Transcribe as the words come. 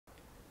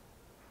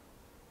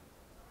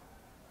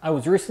I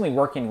was recently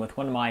working with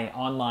one of my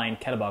online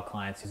kettlebell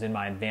clients who's in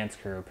my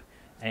advanced group,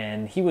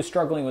 and he was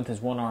struggling with his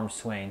one-arm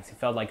swings. He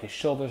felt like his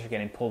shoulders were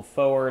getting pulled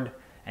forward,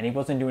 and he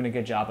wasn't doing a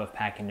good job of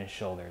packing his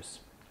shoulders.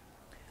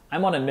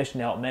 I'm on a mission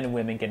to help men and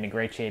women get into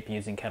great shape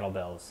using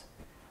kettlebells.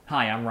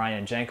 Hi, I'm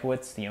Ryan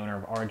Jankowitz, the owner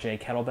of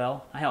RJ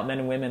Kettlebell. I help men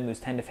and women lose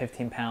 10 to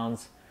 15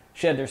 pounds,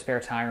 shed their spare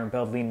tire, and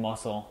build lean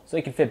muscle so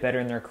they can fit better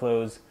in their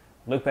clothes,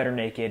 look better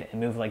naked,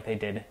 and move like they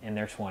did in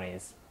their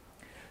 20s.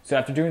 So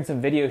after doing some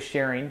video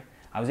sharing,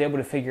 I was able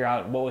to figure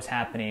out what was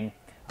happening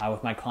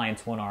with my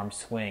client's one-arm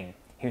swing.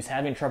 He was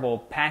having trouble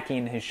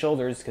packing his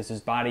shoulders because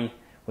his body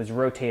was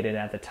rotated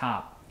at the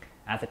top.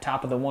 At the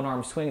top of the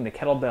one-arm swing, the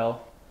kettlebell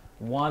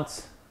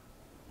wants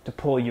to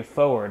pull you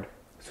forward.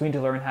 So we need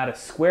to learn how to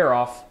square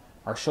off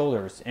our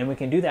shoulders. And we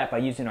can do that by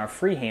using our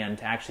free hand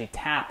to actually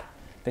tap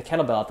the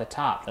kettlebell at the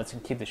top. That's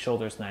going to keep the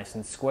shoulders nice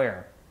and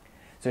square.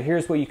 So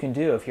here's what you can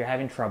do if you're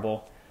having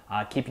trouble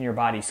keeping your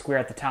body square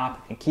at the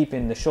top and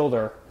keeping the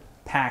shoulder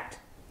packed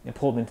and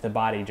pulled into the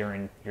body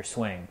during your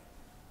swing.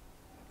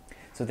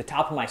 So at the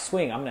top of my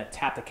swing, I'm going to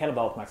tap the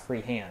kettlebell with my free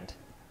hand.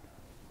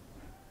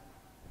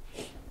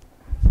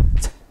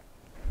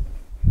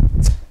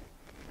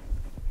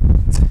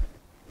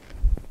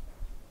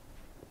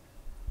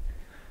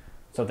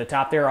 So at the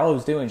top there, all I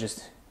was doing is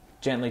just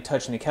gently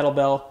touching the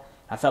kettlebell.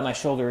 I felt my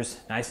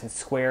shoulders nice and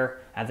square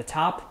at the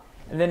top,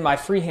 and then my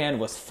free hand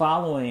was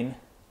following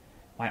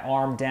my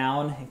arm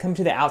down and come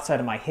to the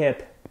outside of my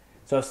hip,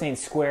 so I was staying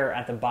square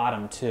at the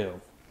bottom too.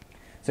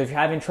 So if you're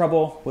having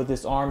trouble with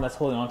this arm that's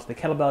holding onto the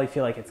kettlebell, you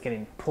feel like it's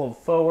getting pulled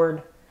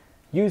forward,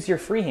 use your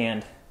free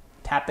hand,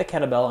 tap the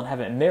kettlebell, and have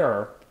it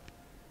mirror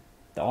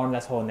the arm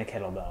that's holding the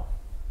kettlebell.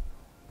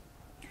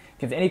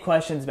 If you have any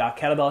questions about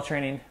kettlebell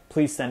training,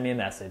 please send me a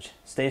message.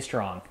 Stay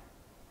strong.